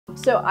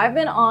So I've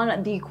been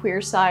on the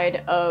queer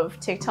side of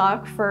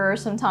TikTok for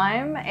some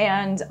time,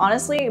 and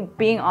honestly,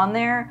 being on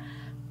there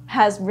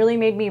has really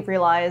made me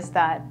realize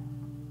that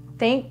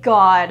thank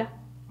God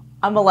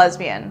I'm a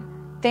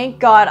lesbian. Thank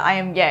God I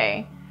am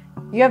gay.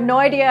 You have no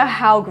idea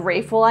how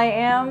grateful I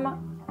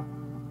am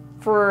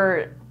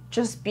for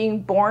just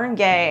being born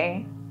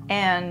gay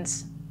and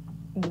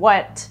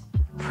what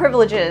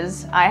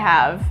privileges I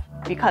have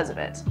because of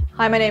it.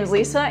 Hi, my name is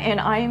Lisa, and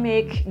I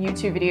make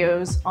YouTube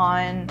videos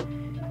on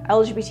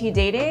LGBT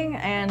dating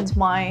and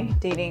my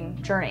dating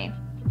journey.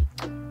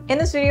 In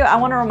this video, I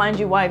want to remind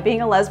you why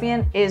being a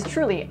lesbian is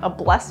truly a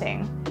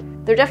blessing.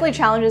 There are definitely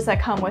challenges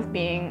that come with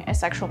being a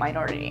sexual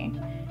minority,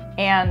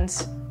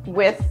 and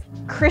with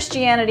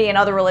Christianity and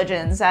other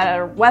religions that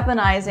are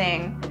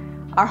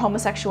weaponizing our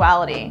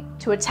homosexuality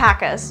to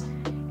attack us.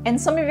 And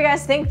some of you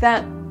guys think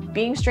that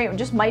being straight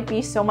just might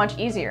be so much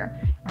easier.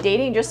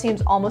 Dating just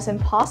seems almost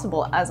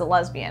impossible as a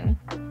lesbian.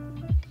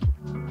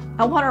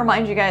 I want to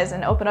remind you guys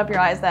and open up your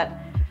eyes that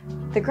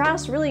the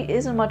grass really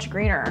isn't much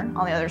greener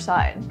on the other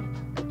side.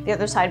 The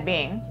other side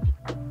being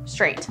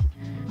straight.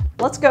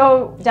 Let's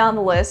go down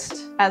the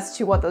list as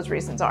to what those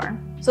reasons are.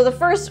 So the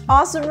first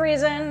awesome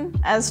reason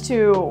as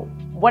to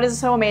what is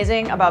so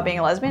amazing about being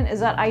a lesbian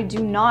is that I do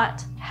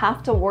not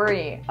have to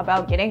worry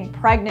about getting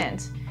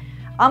pregnant.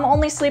 I'm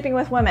only sleeping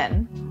with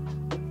women.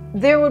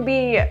 There would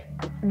be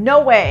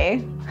no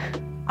way,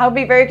 I would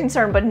be very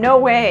concerned, but no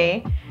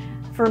way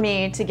for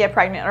me to get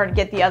pregnant or to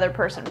get the other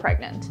person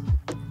pregnant.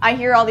 I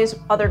hear all these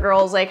other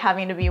girls like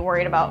having to be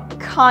worried about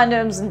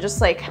condoms and just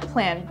like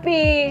plan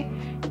B,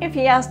 if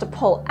he has to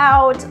pull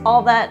out,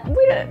 all that.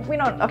 We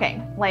don't,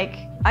 okay, like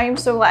I am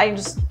so glad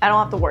I don't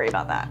have to worry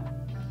about that.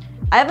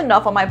 I have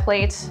enough on my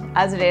plate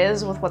as it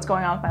is with what's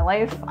going on with my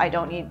life. I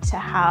don't need to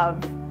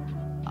have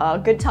a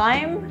good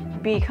time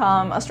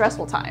become a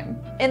stressful time.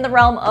 In the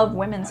realm of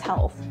women's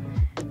health,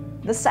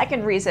 the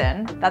second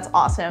reason that's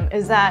awesome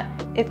is that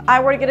if I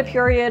were to get a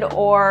period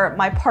or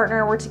my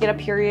partner were to get a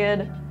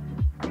period,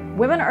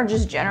 women are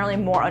just generally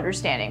more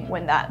understanding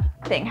when that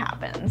thing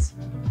happens.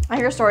 I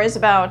hear stories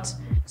about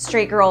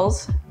straight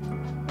girls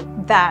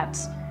that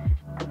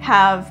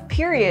have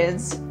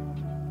periods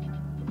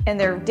and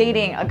they're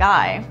dating a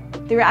guy.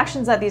 The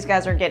reactions that these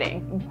guys are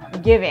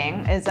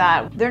giving is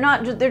that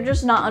they're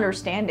just not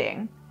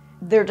understanding.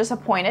 They're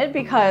disappointed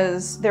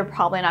because they're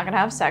probably not gonna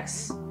have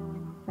sex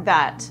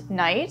that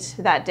night,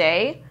 that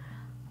day,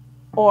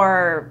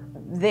 or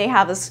they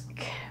have this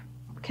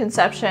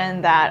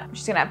conception that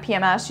she's gonna have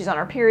PMS, she's on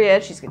her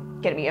period, she's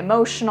gonna be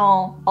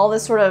emotional, all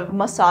this sort of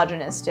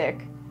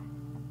misogynistic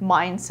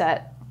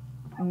mindset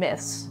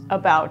myths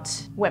about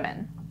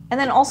women. And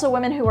then also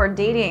women who are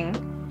dating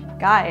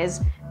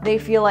guys, they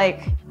feel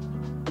like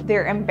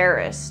they're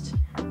embarrassed.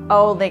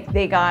 Oh,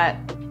 they got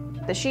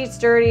the sheets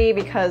dirty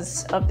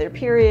because of their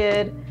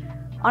period.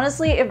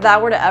 Honestly, if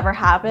that were to ever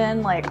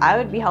happen, like I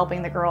would be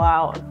helping the girl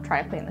out,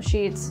 trying to clean the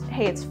sheets.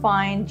 Hey, it's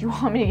fine. Do you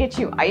want me to get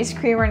you ice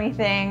cream or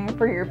anything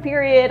for your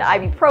period?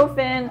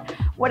 Ibuprofen,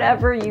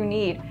 whatever you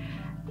need.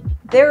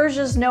 There's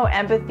just no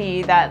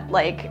empathy that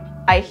like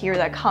I hear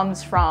that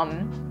comes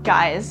from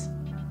guys.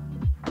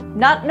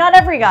 Not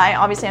every guy,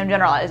 obviously I'm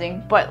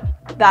generalizing, but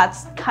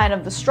that's kind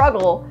of the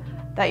struggle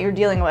that you're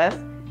dealing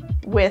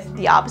with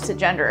the opposite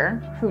gender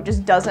who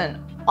just doesn't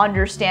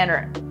understand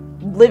or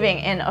living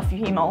in a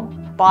female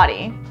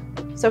body.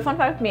 So fun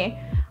fact with me,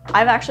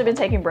 I've actually been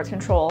taking birth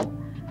control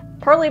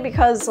partly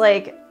because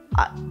like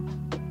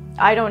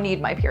I don't need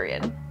my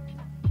period.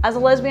 As a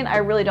lesbian, I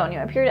really don't need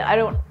my period. I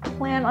don't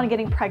plan on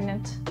getting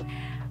pregnant,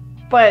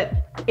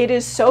 but it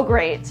is so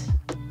great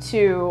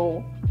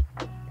to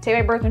take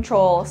my birth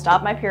control,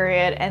 stop my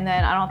period, and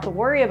then I don't have to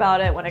worry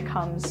about it when it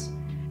comes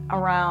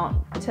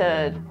around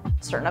to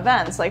certain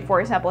events. Like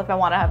for example, if I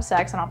want to have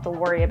sex, I don't have to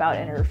worry about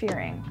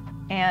interfering.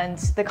 And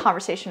the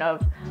conversation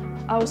of,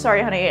 oh,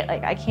 sorry, honey,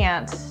 like I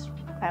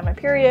have my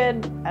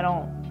period. I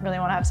don't really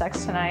want to have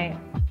sex tonight.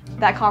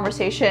 That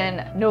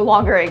conversation no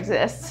longer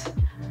exists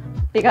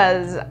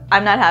because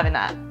I'm not having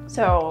that.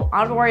 So I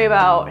don't have to worry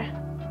about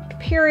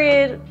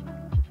period,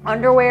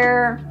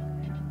 underwear,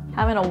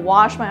 having to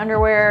wash my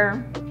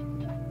underwear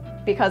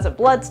because of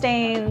blood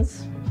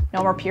stains,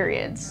 no more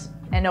periods,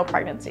 and no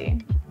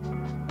pregnancy,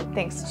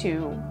 thanks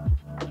to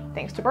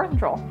birth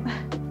control.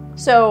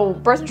 So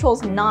birth control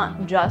is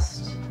not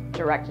just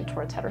directed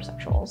towards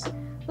heterosexuals.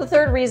 The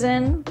third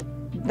reason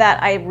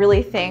that I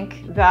really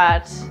think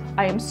that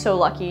I am so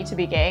lucky to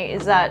be gay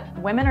is that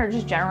women are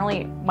just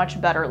generally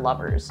much better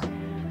lovers.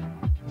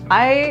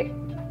 I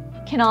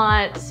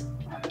cannot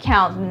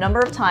count the number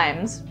of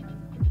times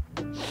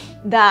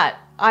that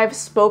I've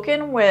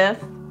spoken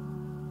with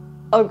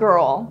a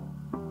girl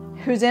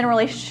who's in a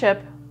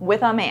relationship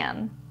with a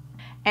man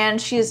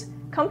and she's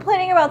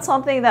complaining about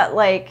something that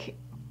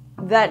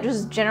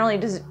just generally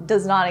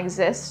does not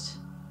exist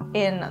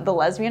in the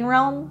lesbian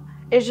realm.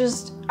 It's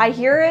just, I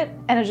hear it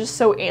and it's just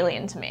so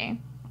alien to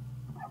me.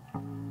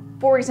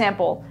 For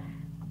example,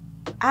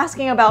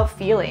 asking about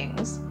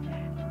feelings.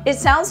 It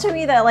sounds to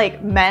me that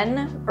like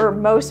men, or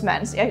most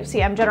men,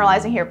 see I'm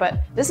generalizing here, but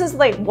this is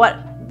like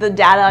what the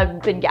data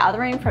I've been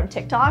gathering from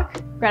TikTok,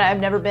 granted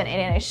I've never been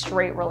in a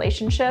straight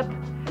relationship,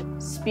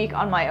 speak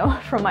on my own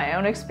from my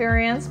own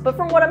experience, but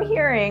from what I'm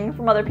hearing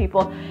from other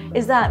people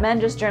is that men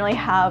just generally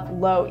have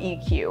low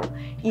EQ.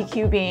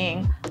 EQ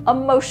being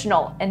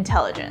emotional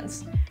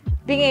intelligence.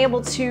 Being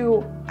able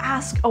to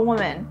ask a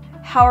woman,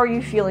 how are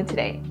you feeling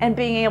today? And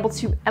being able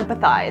to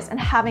empathize and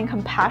having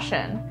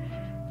compassion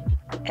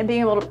and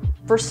being able to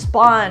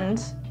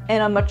respond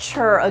in a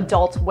mature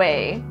adult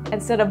way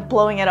instead of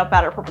blowing it up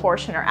out of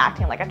proportion or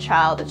acting like a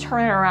child, to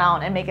turn it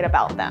around and make it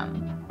about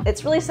them.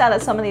 It's really sad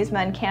that some of these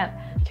men can't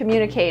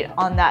communicate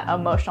on that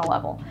emotional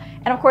level.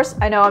 And of course,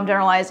 I know I'm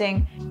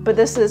generalizing, but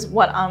this is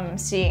what I'm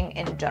seeing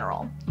in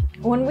general.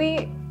 When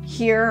we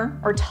hear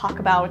or talk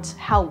about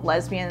how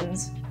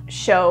lesbians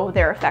show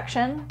their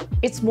affection,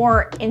 it's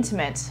more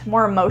intimate,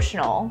 more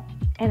emotional,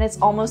 and it's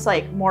almost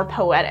like more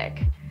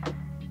poetic.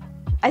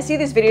 I see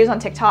these videos on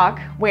TikTok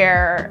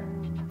where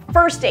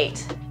first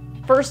date,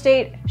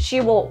 she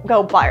will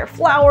go buy her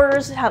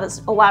flowers, have this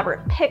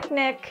elaborate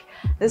picnic,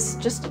 this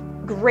just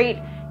great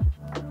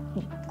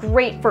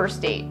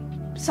first date.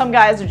 Some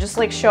guys would just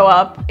like show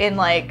up in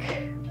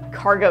like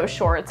cargo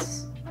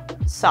shorts,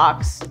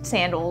 socks,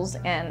 sandals,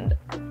 and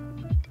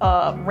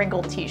a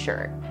wrinkled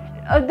t-shirt.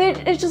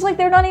 It's just like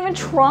they're not even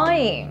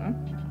trying.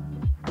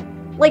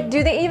 Like,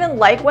 do they even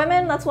like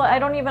women? That's what I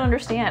don't even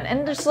understand.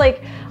 And just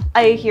like,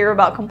 I hear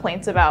about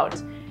complaints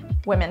about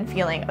women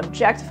feeling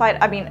objectified.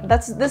 I mean,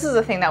 this is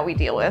a thing that we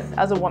deal with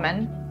as a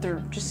woman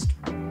through just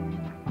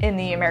in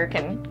the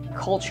American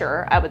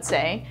culture, I would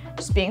say,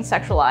 just being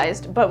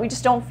sexualized, but we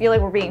just don't feel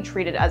like we're being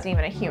treated as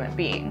even a human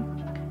being.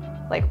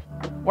 Like,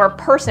 we're a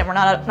person, we're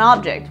not an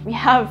object. We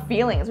have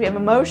feelings, we have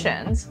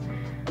emotions.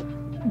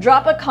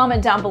 Drop a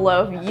comment down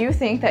below if you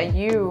think that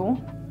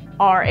you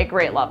are a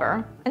great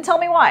lover, and tell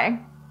me why.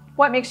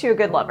 What makes you a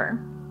good lover?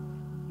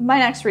 My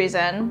next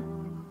reason,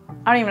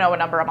 I don't even know what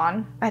number I'm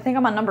on. I think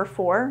I'm on number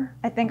 4.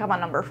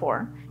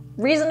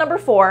 Reason number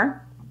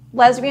 4,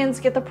 lesbians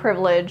get the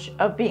privilege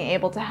of being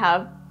able to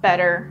have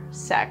better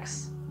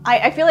sex.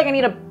 I feel like I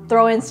need to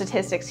throw in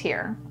statistics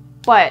here,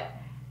 but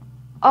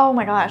oh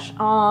my gosh,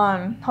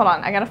 hold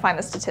on, I gotta find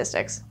the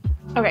statistics.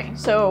 Okay,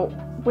 so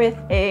with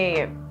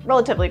a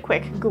relatively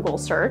quick Google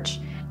search,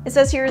 it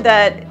says here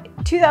that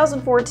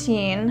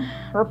 2014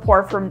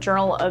 report from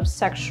Journal of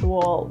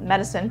Sexual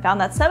Medicine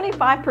found that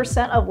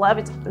 75% of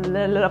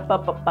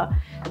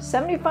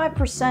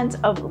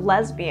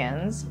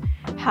lesbians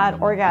had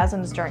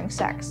orgasms during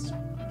sex.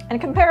 In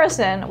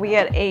comparison, we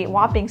get a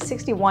whopping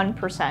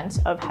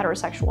 61% of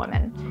heterosexual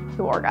women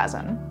who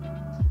orgasm.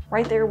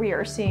 Right there, we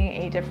are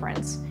seeing a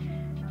difference.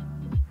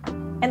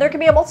 And there can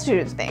be a multitude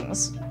of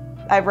things.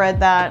 I've read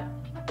that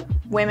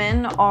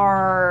women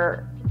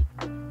are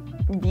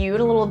viewed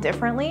a little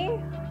differently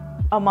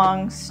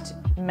amongst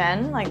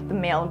men, like the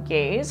male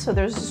gaze. So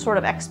there's a sort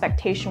of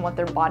expectation what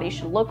their body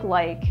should look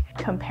like,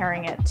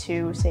 comparing it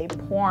to, say,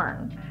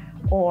 porn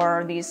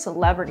or these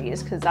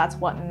celebrities, because that's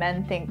what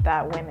men think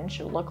that women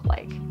should look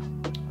like.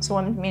 So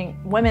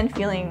women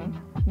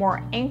feeling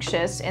more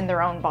anxious in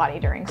their own body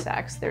during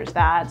sex. There's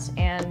that,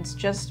 and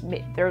just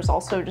there's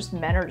also just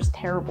men are just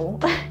terrible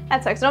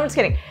at sex. No, I'm just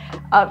kidding.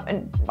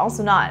 And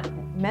also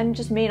men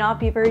just may not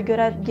be very good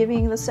at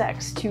giving the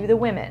sex to the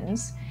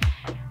women's,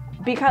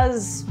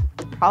 because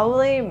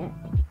probably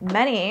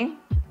many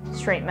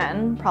straight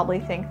men probably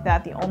think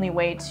that the only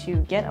way to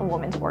get a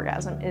woman to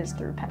orgasm is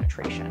through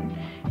penetration.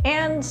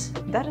 And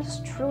that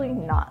is truly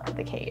not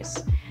the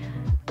case.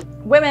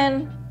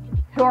 Women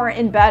who are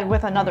in bed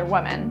with another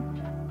woman,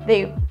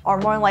 they are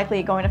more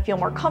likely going to feel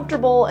more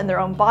comfortable in their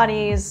own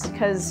bodies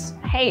because,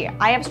 hey,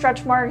 I have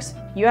stretch marks,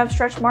 you have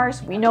stretch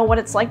marks, we know what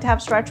it's like to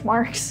have stretch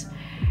marks.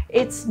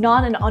 It's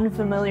not an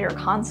unfamiliar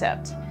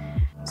concept.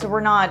 So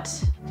we're not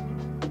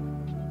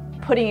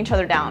putting each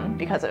other down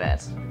because of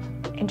it.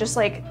 And just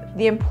like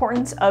the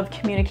importance of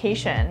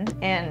communication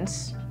and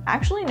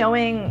actually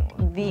knowing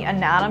the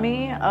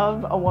anatomy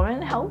of a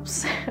woman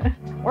helps.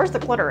 Where's the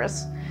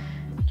clitoris?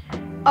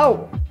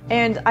 Oh,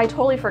 and I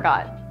totally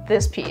forgot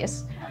this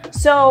piece.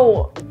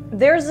 So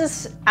there's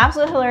this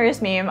absolutely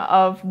hilarious meme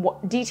of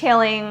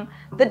detailing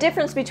the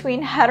difference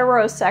between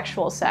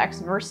heterosexual sex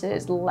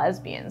versus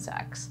lesbian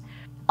sex.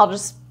 I'll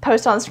just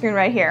post on the screen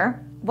right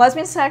here.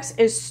 Lesbian sex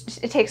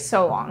it takes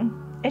so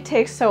long. It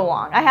takes so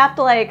long. I have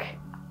to like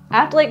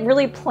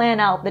really plan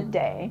out the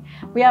day.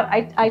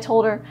 I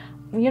told her,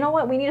 you know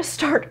what, we need to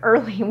start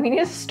early. We need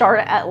to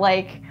start at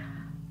like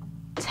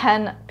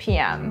 10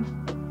 p.m.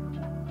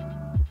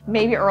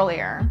 Maybe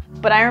earlier.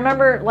 But I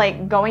remember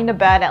like going to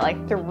bed at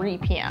like 3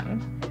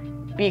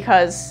 p.m.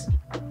 because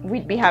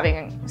we'd be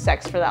having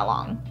sex for that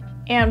long.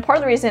 And part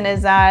of the reason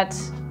is that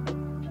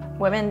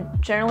women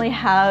generally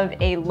have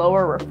a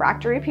lower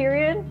refractory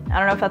period. I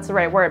don't know if that's the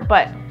right word,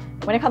 but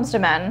when it comes to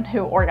men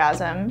who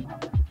orgasm,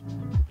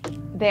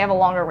 they have a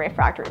longer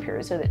refractory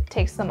period, so it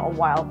takes them a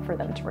while for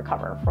them to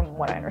recover, from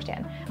what I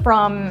understand.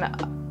 From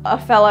a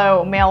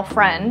fellow male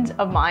friend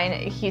of mine,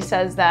 he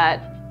says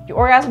that you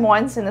orgasm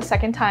once and the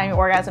second time you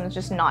orgasm is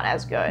just not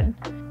as good.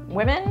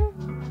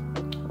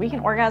 Women, we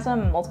can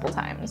orgasm multiple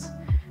times.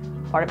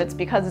 Part of it's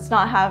because it's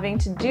not having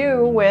to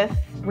do with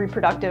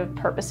reproductive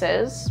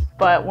purposes,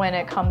 but when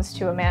it comes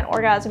to a man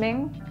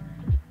orgasming,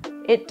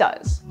 it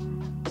does.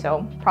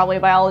 So probably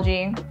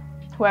biology,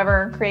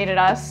 whoever created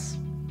us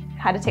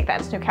had to take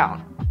that into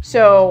account.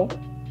 So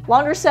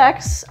longer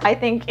sex, I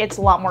think it's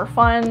a lot more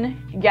fun.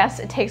 Yes,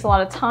 it takes a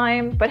lot of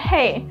time, but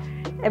hey,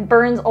 it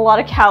burns a lot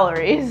of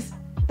calories.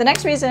 The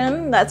next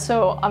reason that's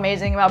so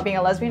amazing about being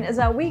a lesbian is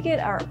that we get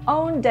our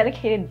own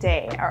dedicated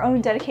day, our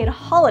own dedicated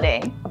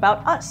holiday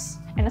about us.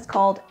 And it's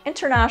called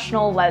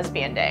International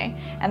Lesbian Day.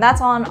 And that's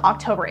on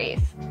October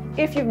 8th.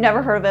 If you've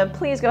never heard of it,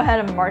 please go ahead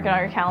and mark it on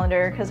your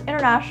calendar, because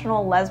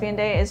International Lesbian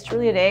Day is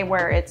truly a day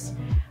where it's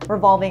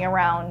revolving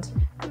around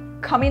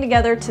coming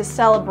together to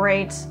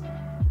celebrate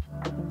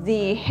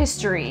the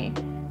history,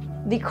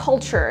 the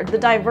culture, the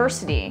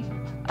diversity,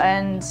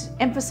 and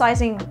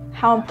emphasizing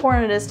how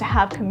important it is to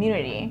have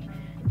community.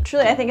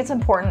 Truly, I think it's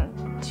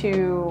important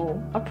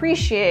to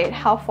appreciate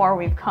how far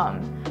we've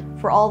come,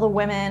 for all the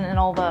women and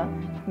all the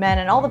men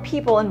and all the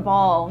people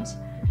involved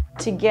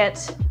to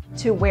get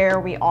to where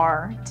we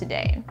are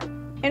today.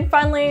 And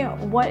finally,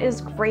 what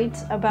is great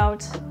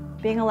about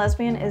being a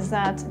lesbian is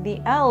that the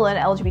L in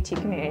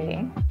LGBT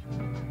community,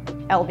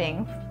 L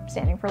being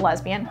standing for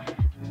lesbian,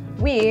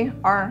 we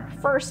are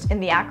first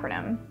in the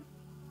acronym.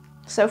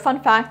 So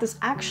fun fact, this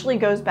actually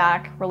goes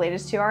back related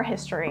to our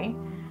history,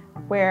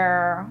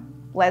 where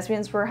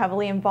lesbians were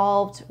heavily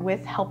involved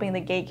with helping the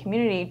gay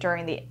community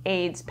during the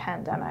AIDS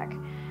pandemic.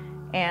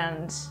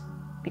 And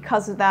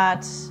because of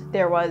that,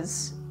 there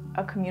was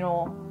a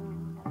communal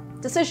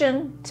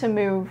decision to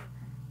move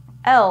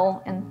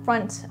L in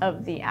front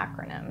of the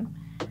acronym.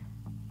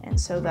 And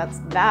so that's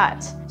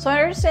that. So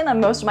I understand that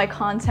most of my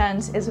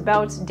content is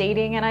about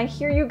dating, and I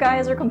hear you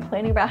guys are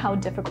complaining about how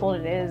difficult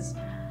it is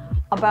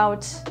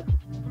about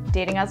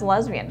dating as a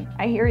lesbian.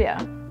 I hear ya.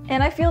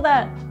 And I feel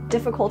that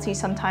difficulty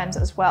sometimes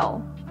as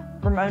well.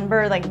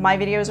 Remember, like, my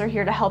videos are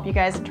here to help you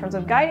guys in terms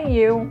of guiding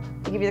you,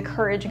 to give you the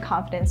courage and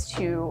confidence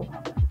to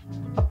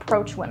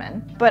approach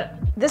women. But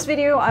this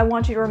video, I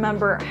want you to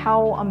remember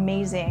how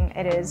amazing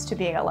it is to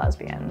be a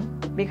lesbian.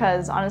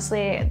 Because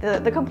honestly,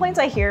 the complaints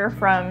I hear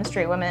from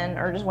straight women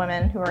or just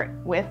women who are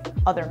with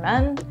other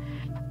men,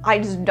 I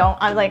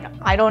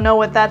don't know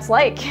what that's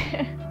like.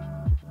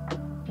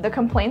 The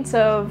complaints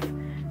of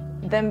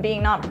them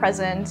being not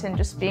present and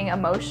just being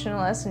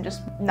emotionless and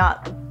just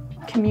not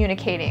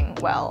communicating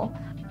well.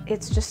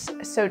 It's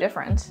just so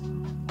different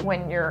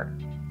when you're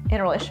in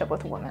a relationship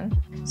with a woman.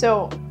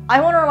 So I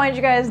want to remind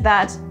you guys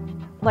that,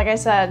 like I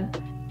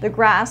said, the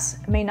grass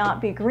may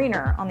not be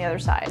greener on the other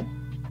side,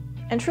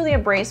 and truly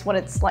embrace what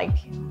it's like,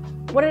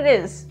 what it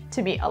is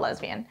to be a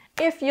lesbian.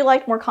 If you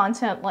like more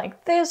content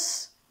like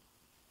this,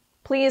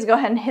 please go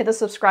ahead and hit the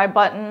subscribe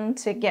button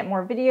to get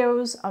more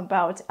videos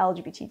about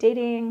LGBT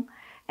dating,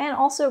 and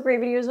also great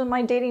videos on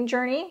my dating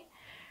journey.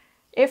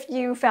 If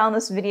you found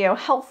this video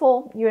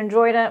helpful, you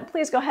enjoyed it,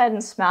 please go ahead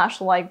and smash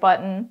the like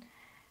button.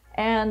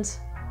 And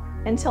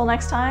until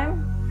next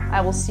time,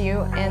 I will see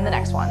you in the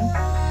next one.